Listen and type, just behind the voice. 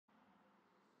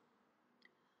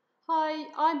Hi,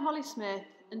 I'm Holly Smith,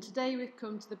 and today we've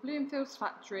come to the Bloomfields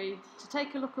factory to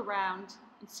take a look around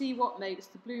and see what makes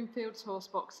the Bloomfields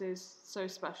Horseboxes so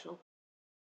special.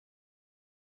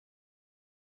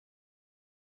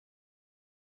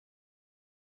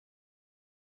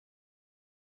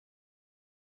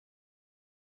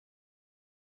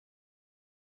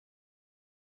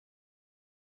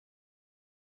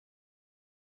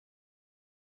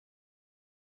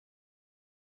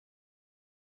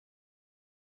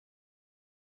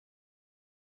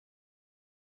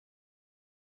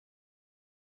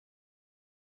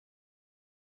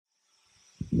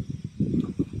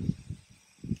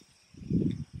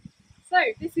 So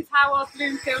this is how our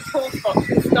Bloomfields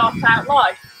Horseboxes start out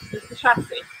life, as the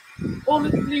chassis. All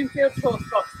of the Bloomfields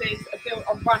Horseboxes are built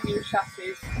on brand new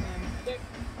chassis.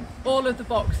 All of the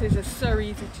boxes are so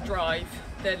easy to drive,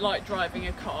 they're like driving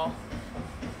a car.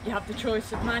 You have the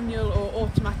choice of manual or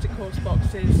automatic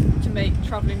horseboxes to make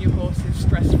travelling your horses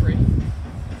stress-free.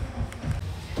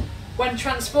 When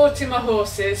transporting my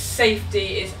horses,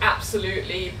 safety is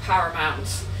absolutely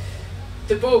paramount.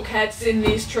 The bulkheads in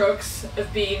these trucks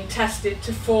have been tested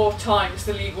to 4 times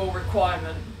the legal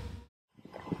requirement.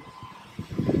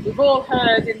 We've all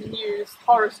heard in the news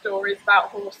horror stories about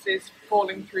horses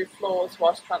falling through floors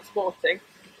whilst transporting,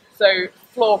 so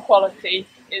floor quality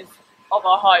is of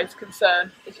our highest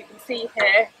concern. As you can see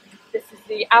here, this is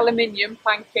the aluminium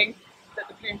planking that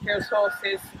the Bloomfields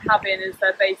horses have in as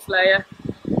their base layer.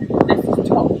 This is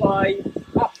topped by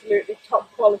absolutely top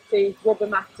quality rubber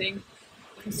matting.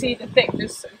 You can see the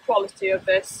thickness and quality of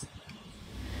this.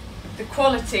 The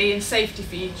quality and safety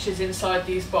features inside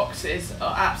these boxes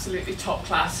are absolutely top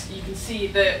class. You can see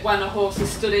that when a horse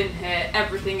is stood in here,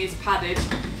 everything is padded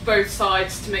both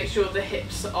sides to make sure the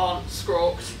hips aren't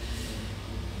scrawked.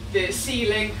 The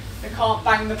ceiling, they can't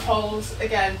bang the poles,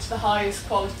 again to the highest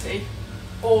quality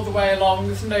all the way along.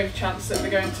 There's no chance that they're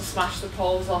going to smash the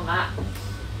poles on that.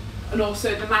 And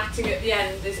also the matting at the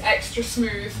end is extra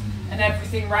smooth and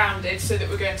everything rounded so that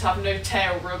we're going to have no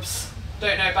tail rubs.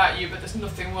 Don't know about you, but there's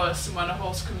nothing worse than when a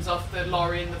horse comes off the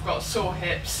lorry and they've got sore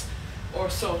hips or a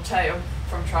sore tail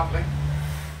from travelling.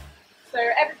 So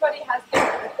everybody has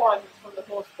different requirements from the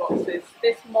horse boxes.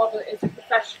 This model is a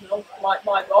professional, like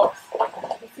my box. You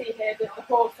can see here that the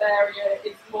horse area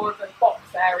is more of a box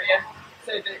area,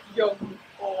 so that young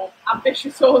or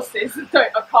ambitious horses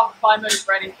can't climb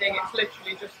over anything. It's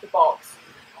literally just a box.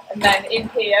 And then in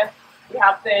here we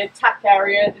have the tack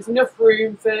area. There's enough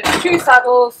room for 2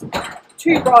 saddles,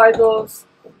 2 bridles,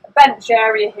 a bench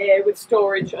area here with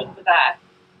storage under there.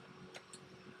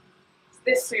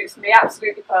 This suits me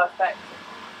absolutely perfect.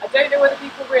 I don't know whether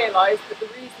people realise, but the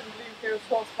reason Bloomfields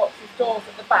Horseboxes doors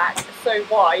at the back are so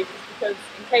wide is because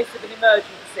in case of an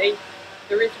emergency,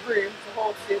 there is room for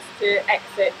horses to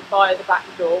exit via the back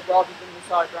door rather than the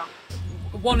side ramp.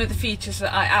 One of the features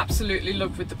that I absolutely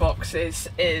love with the boxes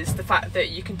is the fact that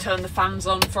you can turn the fans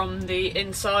on from the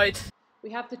inside.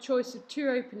 We have the choice of 2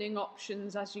 opening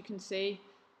options, as you can see.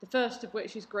 The first of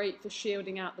which is great for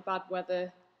shielding out the bad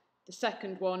weather. The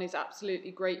second one is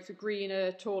absolutely great for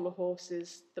greener, taller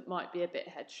horses that might be a bit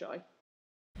head shy.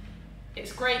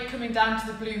 It's great coming down to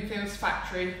the Bloomfields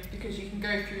factory because you can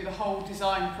go through the whole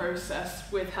design process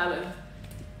with Helen.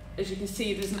 As you can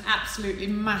see, there's an absolutely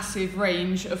massive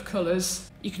range of colours.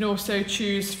 You can also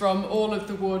choose from all of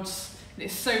the woods.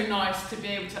 It's so nice to be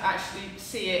able to actually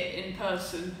see it in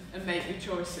person and make your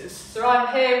choices. So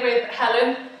I'm here with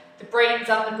Helen, the brains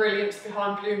and the brilliance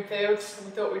behind Bloomfields, and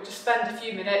we thought we'd just spend a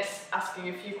few minutes asking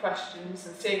a few questions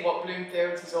and seeing what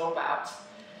Bloomfields is all about.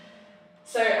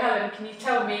 So Helen, can you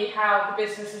tell me how the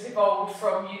business has evolved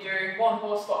from you doing 1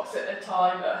 horse box at a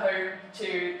time at home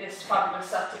to this fabulous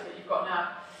setup that you've got now?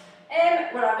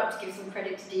 Well, I've got to give some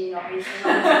credit to Dean, obviously,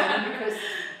 because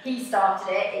he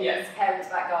started it in his parents'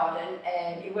 back garden.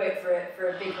 He worked for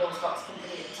a big horse box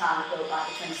company at the time, built like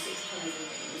the 26 tonners and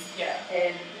things. Yeah.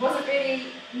 There wasn't really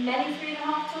many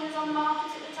 3.5 tonners on the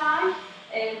market at the time,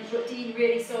 but Dean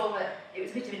really saw that it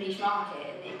was a bit of a niche market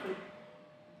and it could,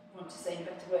 want to say in a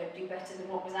better word, do better than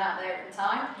what was out there at the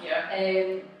time. Yeah.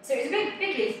 So it was a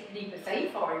big leap of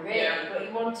faith for him, really, but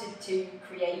he wanted to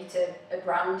create a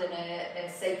brand and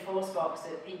a safe horse box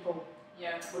that people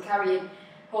were carrying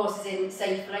horses in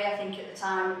safely. I think at the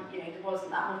time, there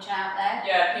wasn't that much out there.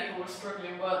 Yeah, people were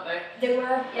struggling, weren't they? They were,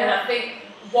 yeah. And I think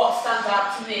what stands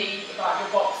out to me about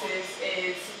your boxes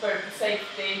is both the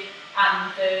safety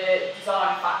and the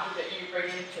design factor that you bring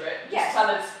into it. Just tell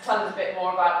us a bit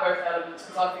more about both elements,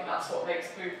 because I think that's what makes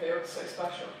Bloomfields so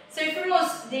special. So for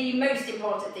us, the most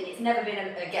important thing, it's never been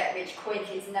a get rich quick,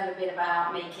 it's never been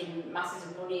about making masses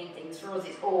of money and things. For us,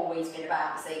 it's always been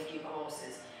about the safety of the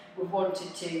horses. we've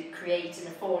wanted to create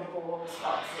an affordable horse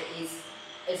box that is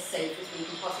as safe as we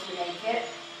can possibly make it.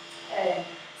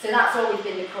 So that's always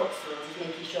been the crux for us, is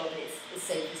making sure that it's as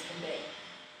safe as can be.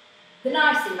 The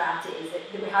nice thing about it is that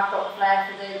we have got the flair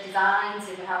for the designs,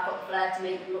 and we have got the flair to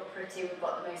make them look pretty. We've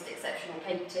got the most exceptional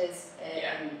painters.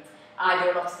 I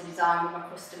do a lot of the design with my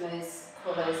customers,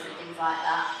 colours and things like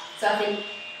that. So I think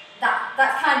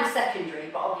that's kind of secondary,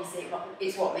 but obviously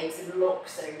it's what makes them look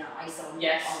so nice on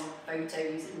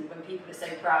photos and when people are so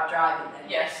proud driving them.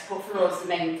 Yes. But for us, the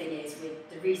main thing is with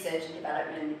the research and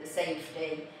development, the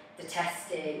safety, the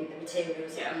testing, the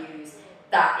materials that we use.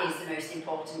 That is the most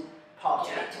important part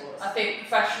of it to us. I think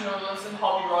professionals and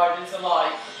hobby riders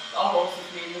alike, our horses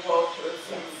mean the world to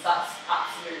us, and that's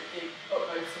absolutely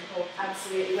utmost important.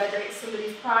 Absolutely, whether it's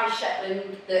somebody's prize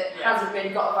Shetland that hasn't really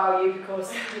got a value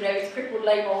because it's crippled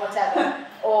lame or whatever,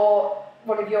 or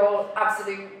one of your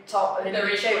absolute top and they're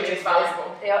equally as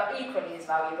valuable. They are equally as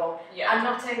valuable. Yeah. And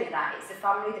not only that, it's the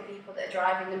family, the people that are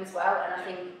driving them as well. And I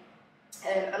think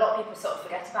a lot of people sort of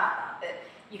forget about that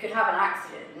you could have an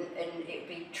accident and it would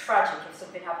be tragic if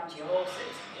something happened to your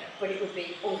horses, but it would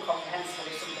be incomprehensible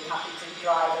if something happened to the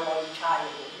driver or your child.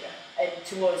 And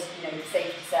to us, the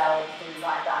safety cell, things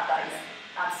like that is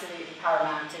absolutely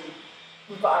paramount. And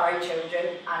we've got our own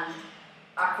children and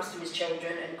our customers'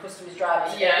 children and customers'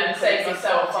 drivers. Yeah, and same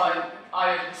myself,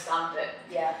 I understand it.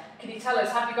 Yeah. Can you tell us,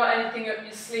 have you got anything up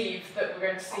your sleeve that we're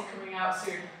going to see coming out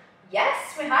soon?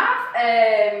 Yes, we have.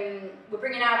 We're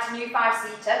bringing out a new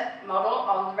 5-seater model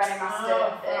on the Renault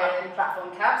Master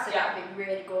platform cab, so that would be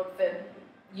really good for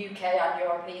UK and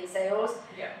European sales.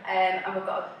 And we've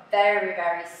got a very,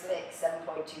 very slick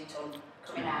 7.2 tonne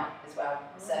coming out as well.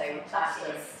 So that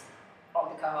is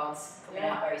on the cards, coming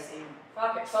out very soon.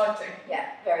 Fab, exciting.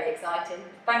 Yeah, very exciting.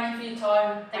 Thank you for your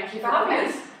time and thank you for having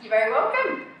us. You're very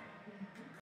welcome.